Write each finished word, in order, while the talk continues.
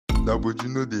na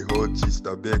Boju know the hot gist,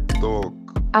 abeg talk.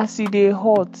 As e dey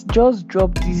hot, just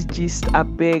drop this gist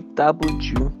abeg,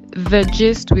 Boju. The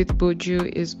gist with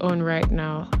Boju is on right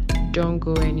now. Don't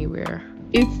go anywhere.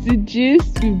 It's the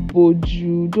gist with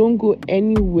Boju. Don't go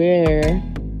anywhere.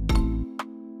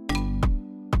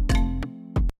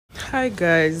 Hi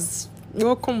guys,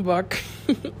 welcome back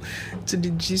to the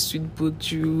gist with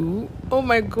Boju. Oh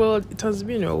my god, it has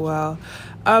been a while.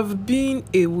 I've been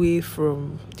away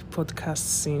from the podcast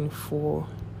scene for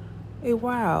a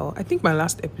while. I think my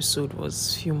last episode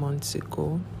was a few months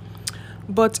ago,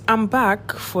 but I'm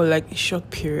back for like a short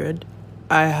period.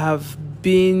 I have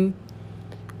been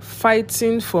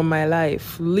fighting for my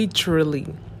life, literally.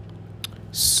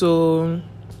 So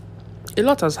a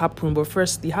lot has happened, but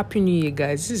firstly, Happy New Year,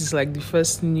 guys. This is like the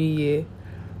first New Year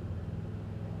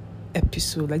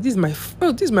episode. Like this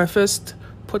is my first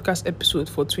podcast episode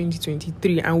for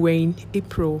 2023, and we're in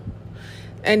April.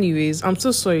 Anyways, I'm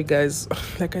so sorry, guys.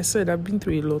 Like I said, I've been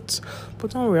through a lot,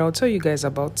 but don't worry, I'll tell you guys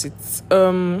about it.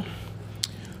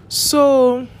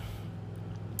 So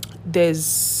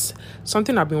there's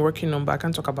something I've been working on, but I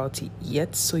can't talk about it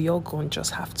yet. So y'all gonna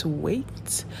just have to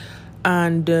wait.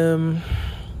 And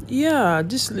yeah,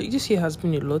 this year has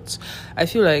been a lot. I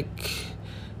feel like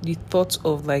the thought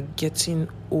of like getting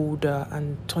older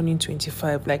and turning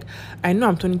 25, like I know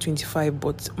I'm turning 25,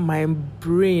 but my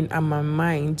brain and my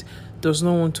mind does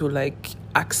not want to like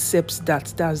accept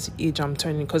that that's the age I'm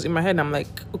turning, because in my head I'm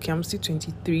like, okay, I'm still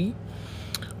 23.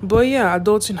 But yeah,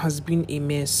 adulting has been a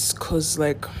mess, because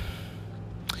like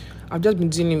I've just been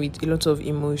dealing with a lot of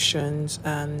emotions,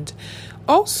 and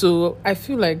also I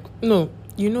feel like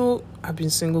I've been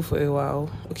single for a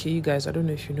while. Okay, you guys, I don't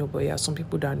know if you know, but yeah, some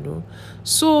people don't know.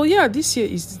 So yeah, this year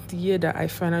is the year that I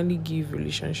finally give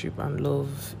relationship and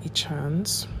love a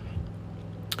chance.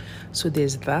 So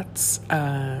there's that.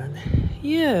 And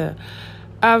yeah,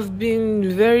 I've been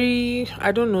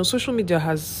social media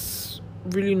has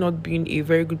really not been a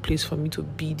very good place for me to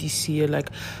be this year. Like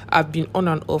I've been on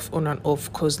and off,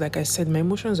 because like I said, my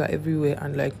emotions are everywhere,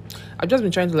 and like I've just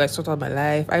been trying to like sort out my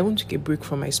life. I want to take a break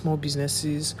from my small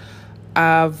businesses.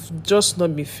 I've just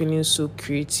not been feeling so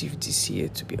creative this year,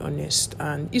 to be honest,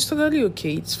 and it's totally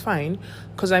okay. It's fine,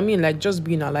 because I mean, like, just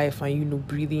being alive and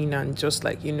breathing and just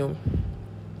like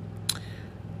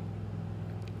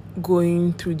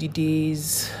going through the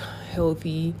days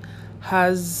healthy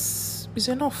is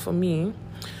enough for me.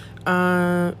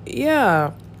 Yeah,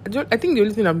 I think the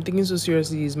only thing I'm taking so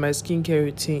seriously is my skincare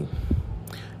routine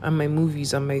and my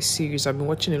movies and my series. I've been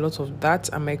watching a lot of that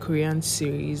and my Korean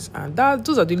series, and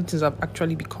those are the only things I've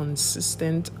actually been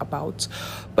consistent about.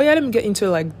 But yeah, let me get into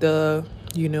like the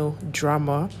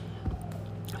drama.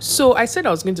 So I said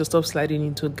I was going to stop sliding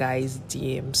into guys'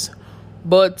 DMs,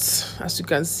 but as you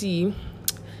can see,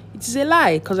 it is a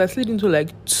lie, because I slid into like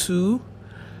 2,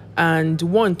 and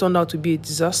one turned out to be a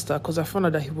disaster because I found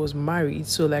out that he was married.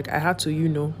 So like I had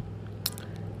to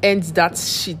end that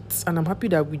shit, and I'm happy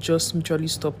that we just mutually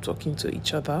stopped talking to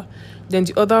each other. Then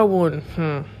the other one,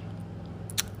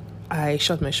 I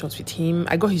shot my shot with him.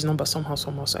 I got his number somehow,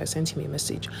 so I sent him a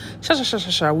message.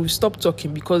 We've stopped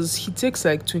talking because he takes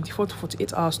like 24 to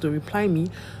 48 hours to reply me.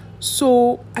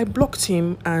 So I blocked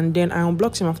him, and then I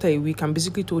unblocked him after a week and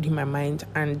basically told him my mind.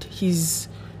 And his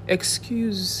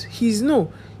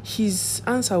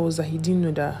answer was that he didn't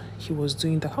know that he was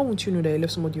doing that. How won't you know that you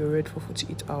left somebody on red for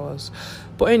 48 hours?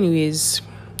 But anyways,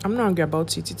 I'm not angry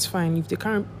about it. It's fine. If they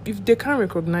can't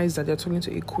recognize that they're talking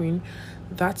to a queen,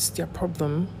 that's their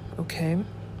problem. Okay.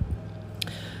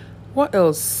 What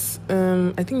else?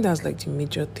 I think that's like the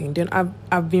major thing. Then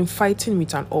I've been fighting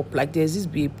with an up. Like there's this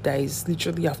babe that is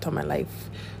literally after my life.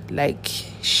 Like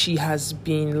she has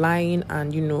been lying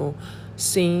and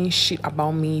saying shit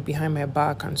about me behind my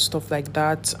back and stuff like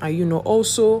that, and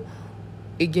also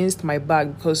against my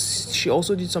back, because she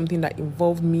also did something that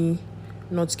involved me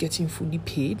not getting fully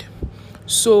paid.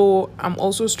 So I'm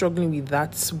also struggling with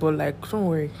that, but like don't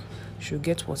worry, she'll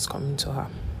get what's coming to her.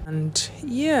 And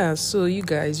yeah, so you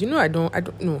guys, I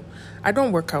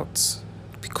don't work out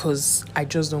because I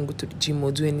just don't go to the gym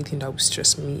or do anything that will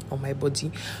stress me or my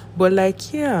body. But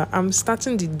like, yeah, I'm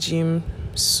starting the gym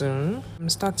soon. I'm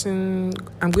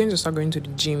going to start going to the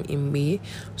gym in May.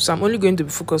 So I'm only going to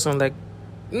be focused on like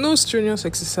no strenuous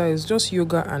exercise, just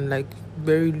yoga and like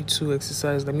very little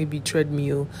exercise, like maybe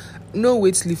treadmill. No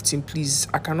weightlifting, please.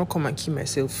 I cannot come and kill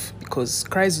myself, because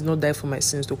Christ did not die for my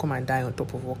sins to come and die on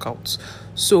top of workouts.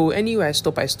 So anyway, I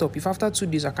stop. If after 2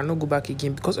 days I cannot go back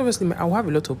again, because obviously I'll have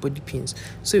a lot of body pains.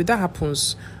 So if that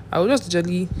happens, I will just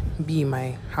literally be in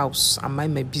my house and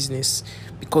mind my business,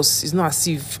 because it's not as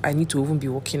if I need to even be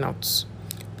working out.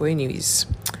 But anyways,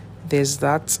 there's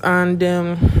that. And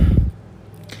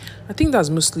I think that's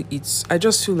mostly it. I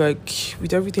just feel like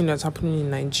with everything that's happening in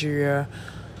Nigeria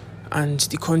and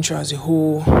the country as a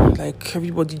whole, like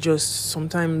everybody just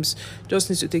sometimes just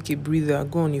needs to take a breather,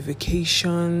 go on a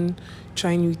vacation,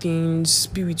 try new things,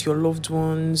 be with your loved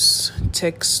ones,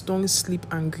 text, don't sleep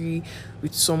angry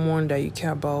with someone that you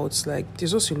care about. Like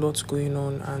there's just a lot going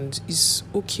on, and it's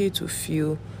okay to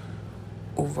feel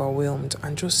overwhelmed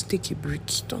and just take a break.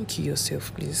 Don't kill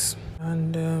yourself, please.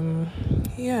 And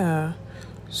yeah,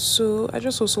 so I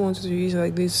just also wanted to use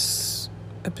like this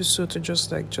episode to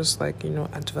just like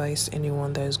advise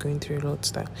anyone that is going through a lot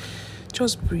that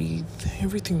just breathe,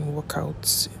 everything will work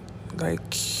out.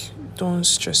 Like don't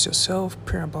stress yourself,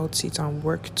 pray about it and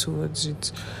work towards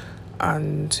it.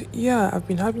 And yeah, I've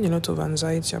been having a lot of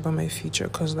anxiety about my future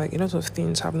because like a lot of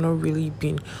things have not really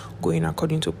been going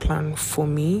according to plan for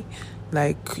me,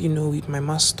 like with my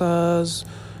masters,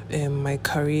 my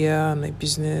career, my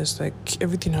business. Like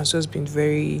everything has just been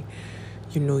very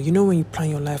when you plan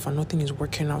your life and nothing is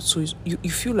working out, so you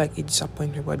feel like a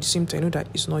disappointment, but at the same time you know that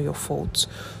it's not your fault.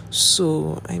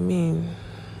 So I mean,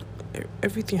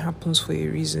 everything happens for a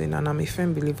reason, and I'm a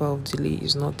firm believer of delay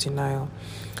is not denial.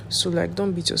 So like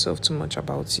don't beat yourself too much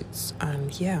about it.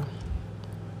 And yeah,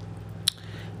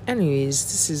 anyways,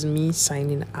 this is me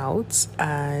signing out,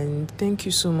 and thank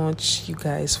you so much you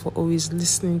guys for always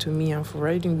listening to me and for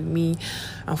riding with me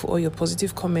and for all your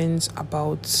positive comments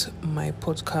about my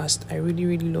podcast. I really,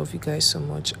 really love you guys so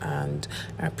much, and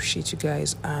I appreciate you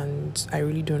guys, and I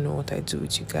really don't know what I do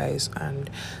with you guys, and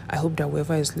I hope that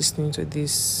whoever is listening to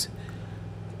this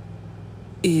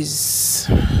is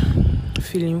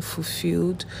feeling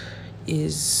fulfilled,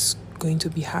 is going to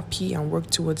be happy and work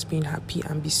towards being happy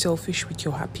and be selfish with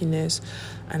your happiness.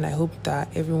 And I hope that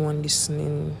everyone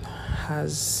listening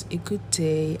has a good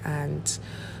day and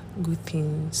good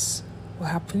things will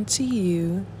happen to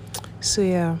you. So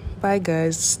yeah, bye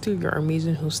guys. Still your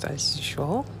amazing host as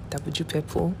usual, Boju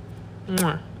Pepple.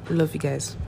 Love you guys.